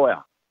of a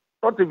lawyer,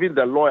 not even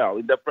the lawyer,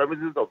 in the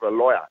premises of a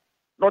lawyer,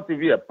 not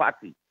even a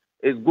party,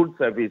 is good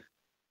service,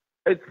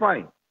 it's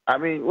fine.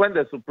 When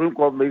the Supreme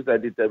Court makes a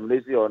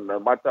determination on a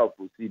matter of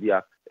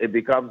procedure, it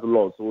becomes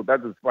law. So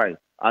that is fine.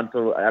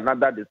 Until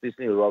another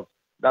decision erupts,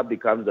 that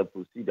becomes the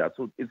procedure.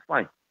 So it's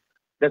fine.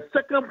 The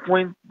second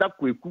point that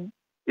Kweku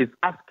is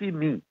asking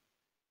me,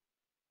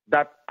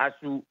 that I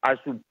should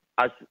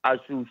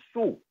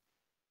show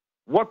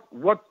what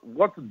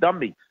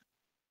damage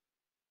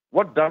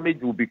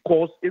will be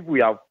caused if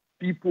we have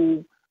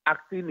people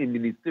acting in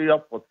ministerial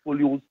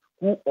portfolios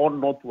who ought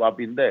not to have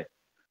been there.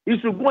 You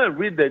should go and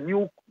read the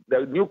new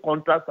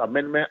Contracts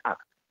Amendment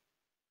Act,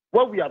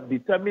 where we have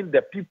determined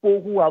the people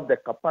who have the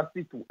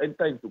capacity to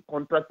enter into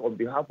contracts on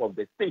behalf of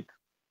the state,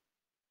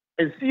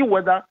 and see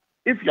whether,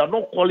 if you are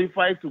not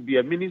qualified to be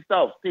a minister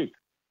of state,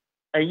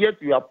 and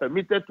yet you are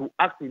permitted to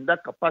act in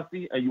that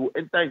capacity and you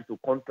enter into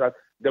contract,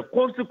 the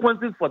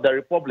consequences for the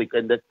republic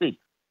and the state.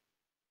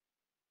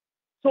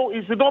 So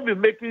you should not be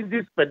making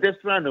this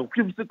pedestrian and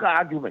whimsical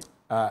argument.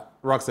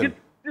 Roxanne,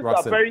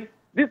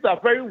 these are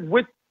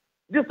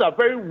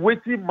very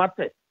weighty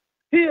matters.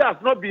 He has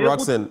not been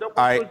Roxanne, able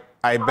to...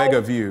 I beg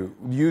of you,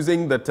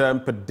 using the term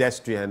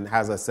pedestrian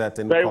has a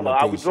certain connotation. Well,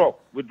 I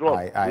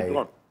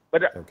withdrawn.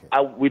 But okay.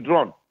 I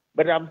withdrawn.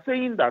 But I'm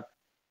saying that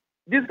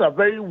these are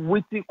very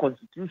weighty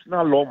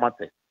constitutional law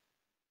matters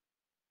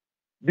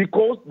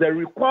because the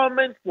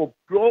requirement for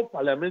pure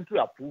parliamentary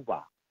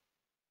approval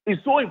is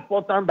so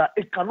important that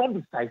it cannot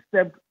be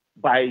sidestepped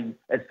by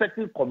a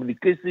certain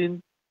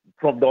communication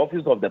from the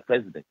office of the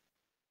president.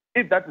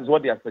 If that is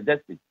what they are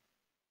suggesting,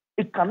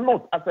 it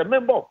cannot. As a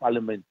member of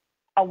parliament,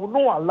 I will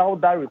not allow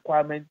that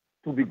requirement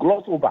to be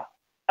glossed over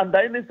under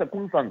any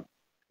circumstance.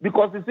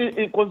 Because you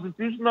see, in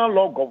constitutional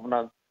law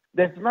governance,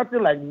 there's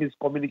nothing like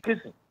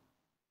miscommunication.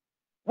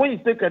 When you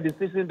take a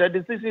decision, the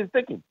decision is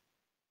taken.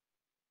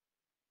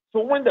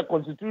 So when the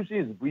constitution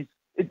is breached,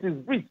 it is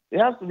breached. It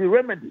has to be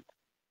remedied.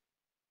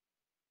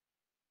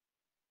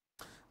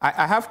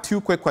 I have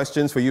two quick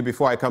questions for you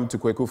before I come to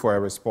Kweku for a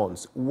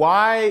response.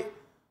 Why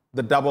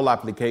the double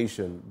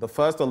application, the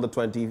first on the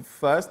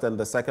 21st and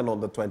the second on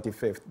the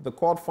 25th? The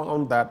court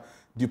found that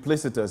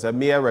duplicitous, a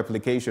mere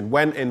replication,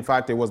 when in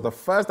fact it was the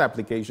first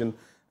application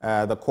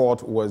the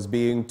court was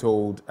being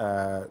told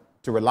to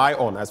rely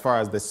on as far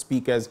as the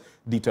speaker's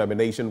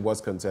determination was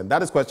concerned.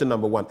 That is question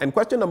number one. And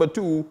question number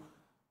two,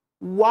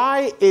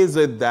 why is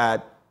it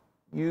that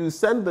you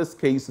sent this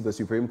case to the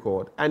Supreme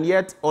Court and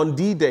yet on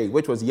D-Day,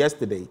 which was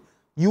yesterday,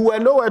 you were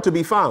nowhere to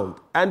be found,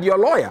 and your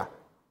lawyer,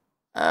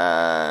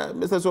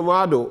 Mr.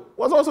 Akufo-Addo,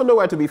 was also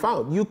nowhere to be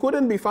found? You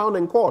couldn't be found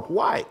in court.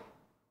 Why?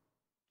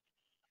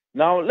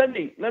 Now, let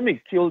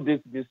me kill this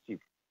mischief.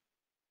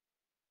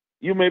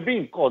 You may be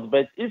in court,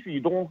 but if you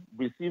don't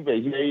receive a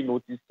hearing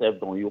notice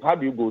served on you, how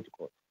do you go to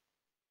court?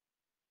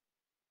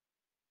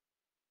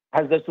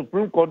 Has the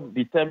Supreme Court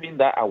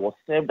determined that I was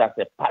served as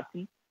a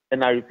party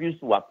and I refused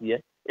to appear?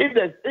 If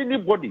there's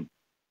anybody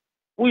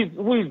who is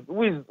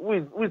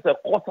a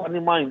court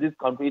animal in this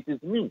country, it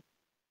is me.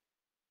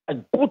 I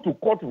go to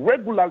court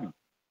regularly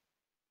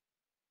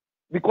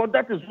because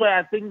that is where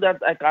I think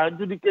that I can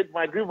adjudicate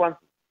my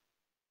grievances.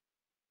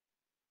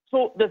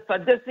 So the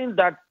suggestion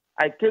that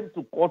I came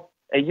to court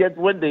and yet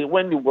when it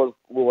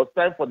was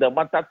time for the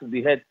matter to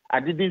be heard, I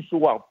didn't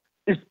show up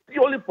is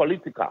purely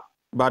political.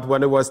 But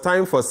when it was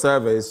time for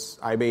service,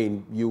 I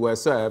mean, you were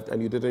served and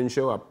you didn't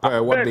show up.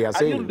 What Ben, they are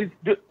saying.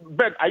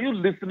 Ben, are you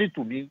listening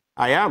to me?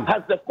 I am.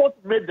 Has the court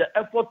made the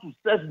effort to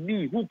serve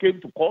me who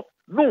came to court?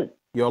 No.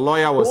 Your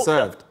lawyer was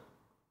served.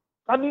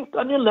 Can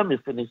you let me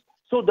finish?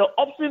 So the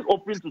option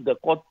open to the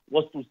court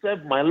was to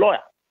serve my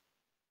lawyer.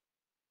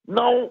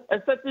 Now,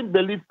 a certain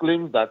bailiff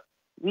claims that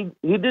he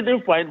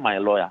didn't find my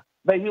lawyer,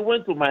 but he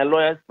went to my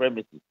lawyer's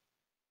premises,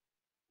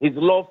 his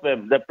law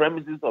firm, the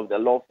premises of the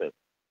law firm,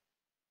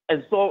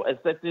 and saw a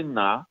certain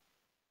now.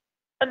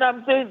 And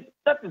I'm saying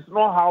that is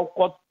not how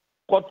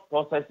court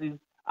processes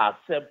are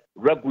served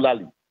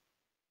regularly.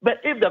 But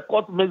if the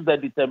court makes the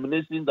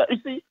determination that, you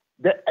see,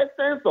 the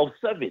essence of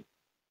service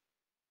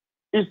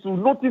is to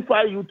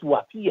notify you to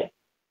appear.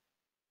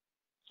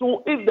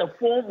 So if the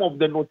form of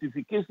the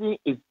notification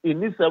is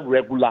in itself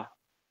regular,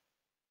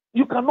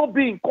 you cannot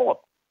be in court.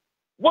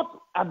 What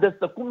are the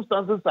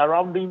circumstances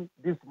surrounding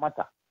this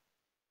matter?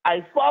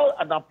 I filed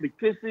an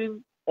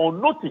application on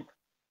notice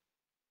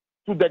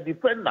to the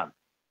defendant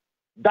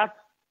that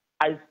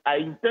I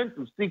intend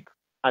to seek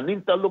an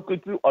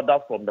interlocutory order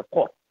from the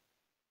court.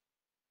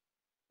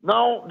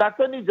 Now, the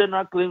Attorney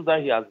General claims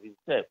that he has been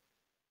served.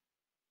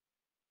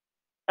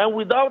 And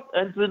without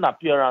entering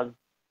appearance,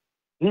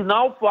 he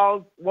now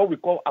files what we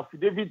call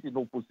affidavit in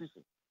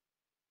opposition.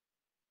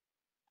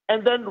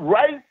 And then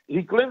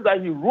he claims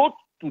that he wrote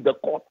to the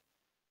court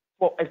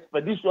for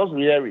expeditious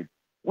hearing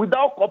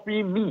without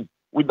copying me,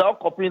 without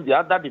copying the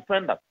other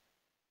defendant.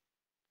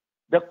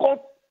 The court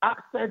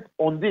acted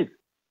on this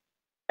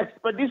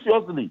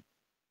expeditiously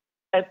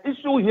and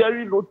issued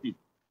hearing notice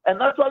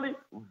and actually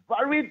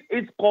varied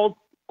its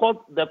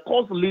the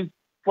court list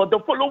for the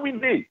following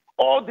day.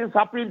 All this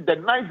happened the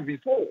night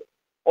before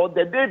or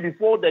the day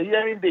before the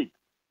hearing date.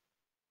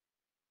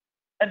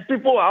 And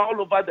people are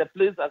all over the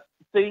place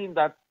saying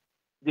that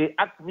they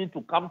asked me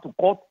to come to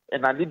court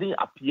and I didn't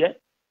appear.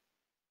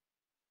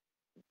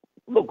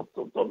 Look,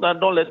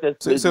 don't let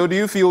us... So do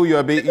you feel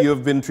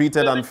you've been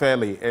treated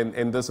unfairly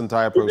in this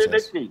entire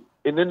process?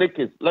 In any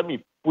case, let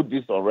me put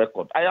this on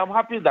record. I am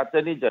happy that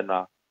Attorney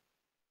General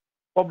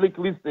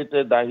publicly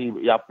stated that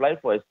he applied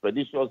for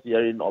expeditious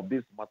hearing of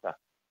this matter.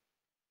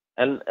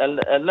 And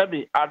let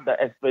me add that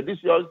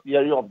expeditious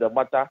hearing of the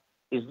matter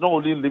is not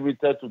only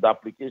limited to the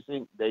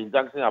application, the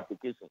injunction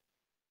application.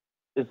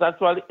 It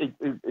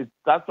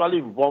actually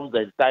involves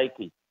the entire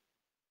case.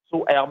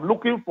 So I am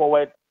looking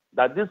forward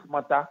that this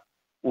matter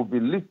will be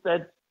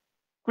listed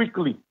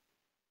quickly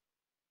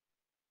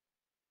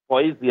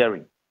for his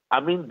hearing. I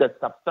mean the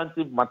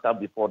substantive matter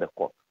before the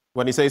court.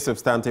 When you say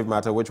substantive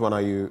matter, which one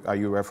are you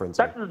referencing?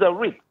 That is the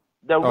writ.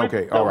 The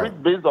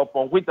writ based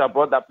upon which I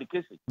brought the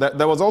application.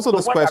 There was also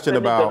this question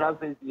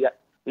about...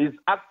 He's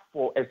asked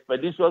for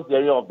expeditious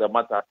hearing of the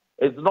matter.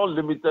 It's not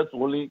limited to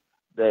only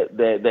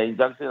the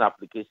injunction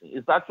application.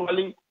 It's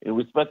actually in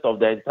respect of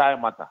the entire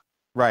matter.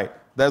 Right.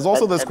 There's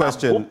also this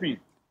question...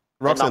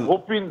 Roxanne, and I'm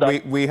hoping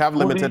that we have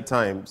limited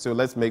time, so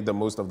let's make the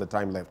most of the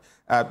time left.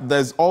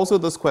 There's also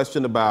this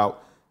question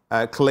about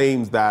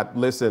claims that,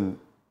 listen,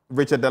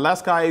 Richard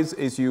Delaskai's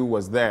issue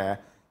was there,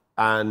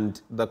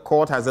 and the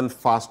court hasn't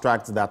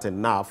fast-tracked that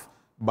enough,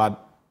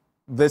 but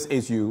this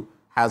issue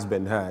has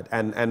been heard,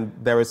 and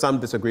there is some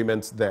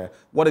disagreements there.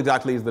 What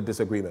exactly is the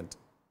disagreement?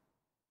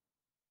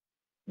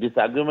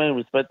 Disagreement in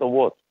respect of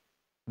what?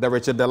 The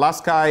Richard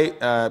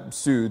Delaskai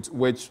suit,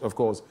 which, of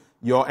course,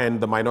 your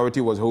end, the minority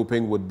was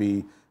hoping would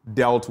be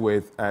dealt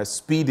with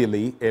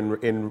speedily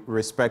in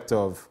respect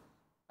of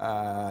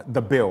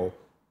the bill.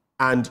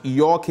 And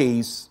your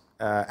case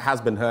has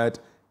been heard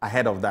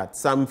ahead of that.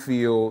 Some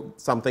feel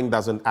something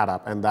doesn't add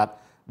up, and that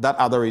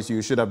other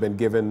issue should have been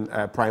given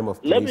prime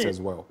of place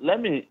as well.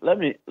 Let me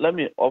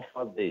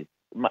offer this.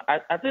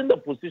 I think the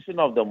position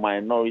of the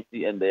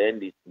minority and the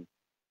NDC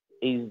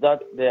is that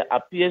there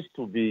appears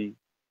to be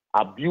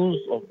abuse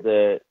of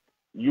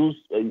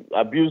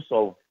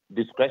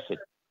discretion.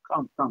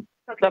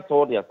 That's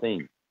all they are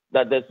saying.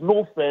 That there's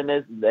no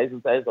fairness in the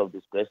exercise of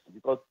discretion,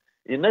 because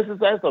in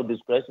exercise of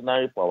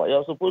discretionary power,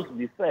 you're supposed to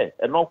be fair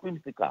and not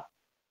whimsical.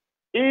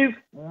 If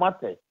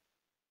matters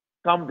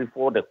come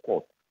before the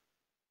court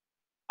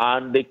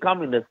and they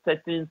come in a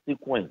certain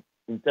sequence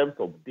in terms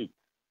of dates,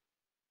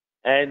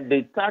 and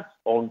they touch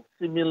on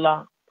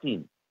similar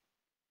themes,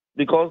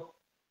 because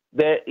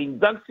the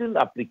injunction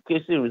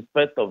application in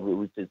respect of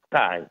Richard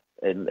Sky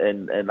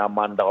and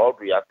Amanda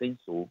Aubrey, I think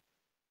so,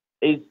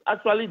 is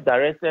actually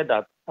directed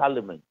at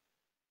Parliament,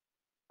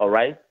 all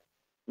right?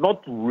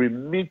 Not to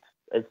remit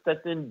a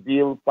certain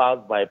bill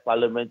passed by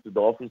Parliament to the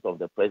office of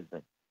the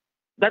President.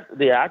 That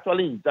they are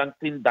actually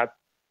injuncting that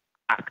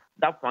act,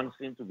 that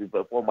function to be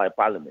performed by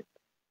Parliament.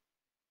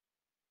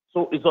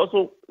 So it's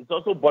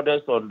also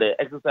borders on the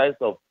exercise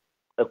of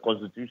a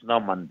constitutional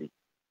mandate.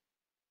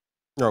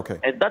 Okay.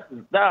 And that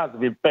has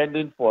been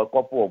pending for a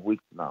couple of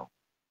weeks now.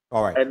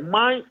 All right. And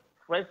my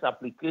fresh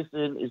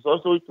application is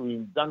also to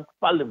injunct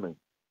Parliament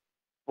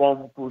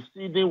from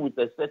proceeding with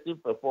a certain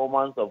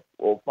performance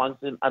or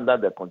function under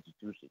the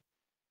Constitution.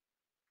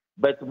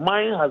 But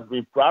mine has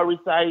been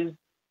prioritized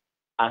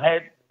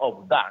ahead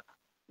of that.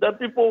 The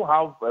people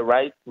have a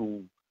right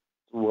to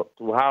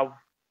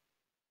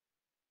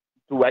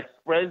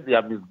express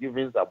their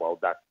misgivings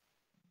about that.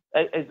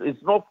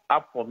 It's not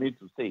up for me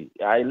to say.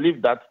 I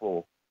leave that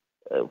for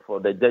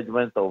the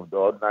judgment of the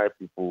ordinary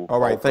people. All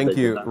right, thank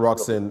you,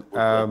 Roxanne.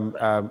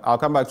 I'll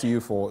come back to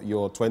you for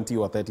your 20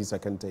 or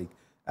 30-second take.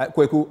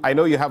 Kweku, I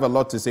know you have a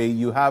lot to say.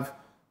 You have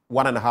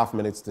 1.5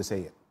 minutes to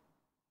say it.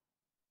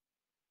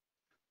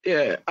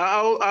 Yeah,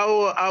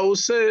 I will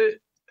say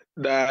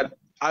that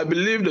I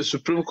believe the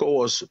Supreme Court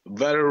was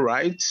very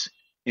right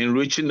in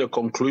reaching the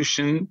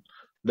conclusion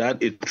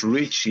that it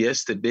reached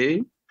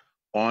yesterday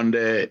on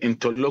the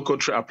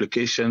interlocutory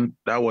application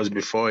that was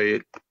before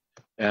it.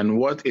 And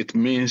what it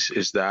means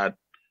is that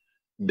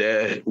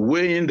they're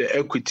weighing the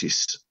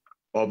equities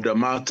of the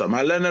matter.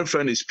 My learned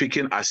friend is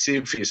speaking as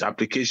if his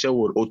application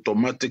would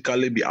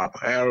automatically be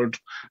upheld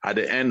at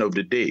the end of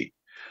the day.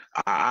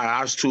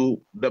 As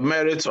to the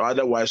merits or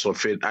otherwise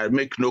of it, I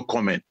make no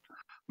comment.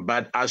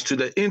 But as to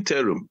the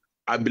interim,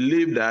 I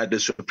believe that the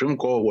Supreme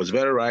Court was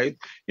very right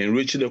in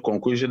reaching the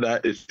conclusion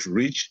that it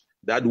reached,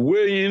 that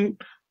weighing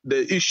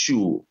the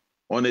issue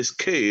on a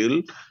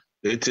scale,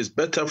 it is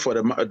better for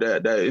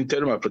the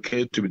interim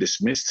application to be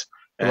dismissed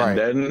and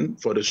then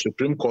for the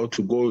Supreme Court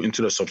to go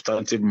into the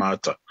substantive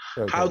matter.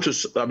 Okay. How to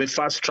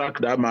fast track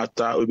that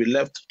matter will be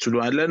left to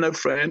my learned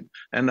friend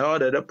and all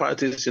the other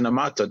parties in the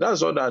matter.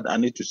 That's all that I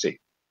need to say.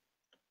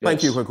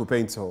 Thank you, Kweku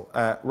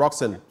Painto.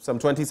 Roxanne, some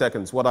 20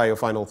 seconds. What are your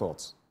final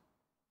thoughts?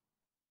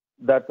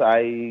 That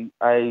I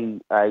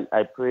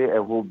pray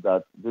and hope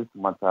that this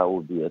matter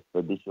will be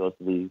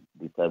expeditiously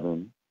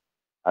determined,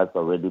 as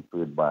already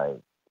prayed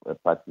by a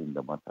party in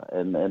the matter,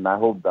 and I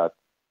hope that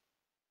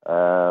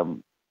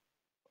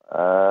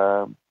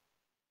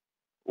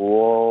we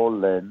all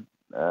learn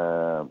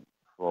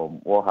from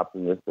what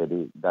happened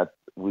yesterday that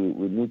we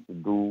need to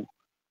do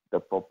the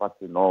proper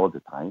thing all the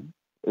time.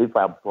 If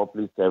I'm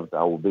properly served,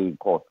 I will be in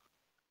court.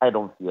 I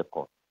don't fear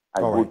court.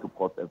 I go to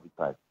court every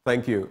time.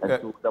 Thank you. And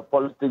so the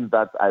politics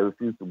that I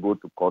refuse to go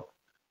to court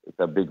is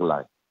a big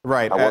lie.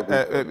 Right.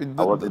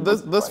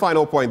 This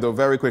final point, though,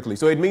 very quickly.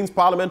 So it means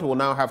Parliament will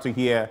now have to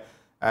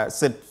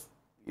sit,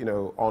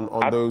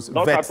 on those,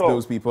 vet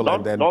those people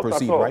and then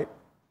proceed, right?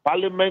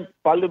 Parliament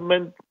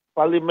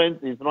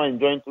is not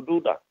enjoined to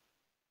do that.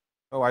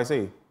 Oh, I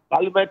see.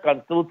 Parliament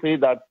can still say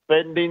that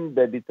pending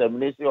the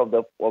determination of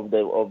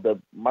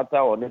the matter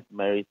on its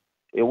merit,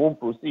 it won't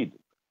proceed.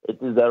 It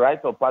is the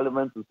right of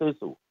Parliament to say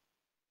so.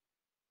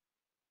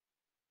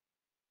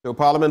 So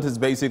Parliament is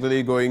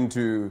basically going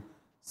to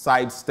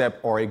sidestep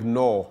or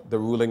ignore the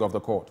ruling of the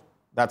court.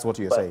 That's what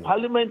you're saying.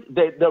 Parliament,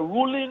 the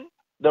ruling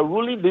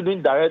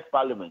didn't direct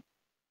Parliament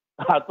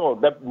at all.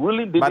 The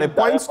ruling didn't. But it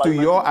points to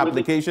your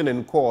application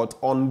in court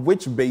on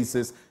which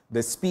basis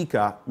the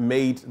Speaker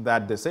made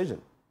that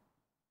decision.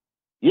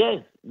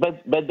 Yes,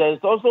 but there's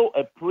also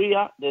a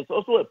prayer. There's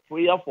also a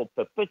prayer for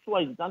perpetual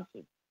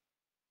injunction.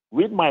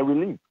 Read my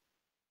relief.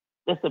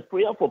 There's a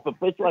prayer for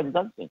perpetual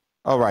injunction.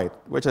 All right,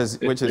 which is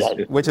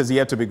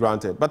yet to be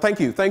granted. But thank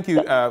you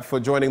for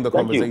joining the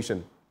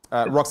conversation.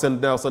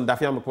 Roxanne Nelson,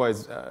 Dafeamekpor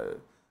is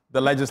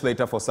the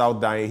legislator for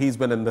South Dai. He's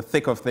been in the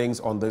thick of things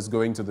on this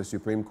going to the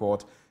Supreme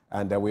Court,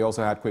 and we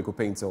also had Kweku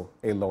Paintil,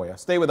 a lawyer.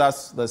 Stay with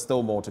us. There's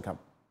still more to come.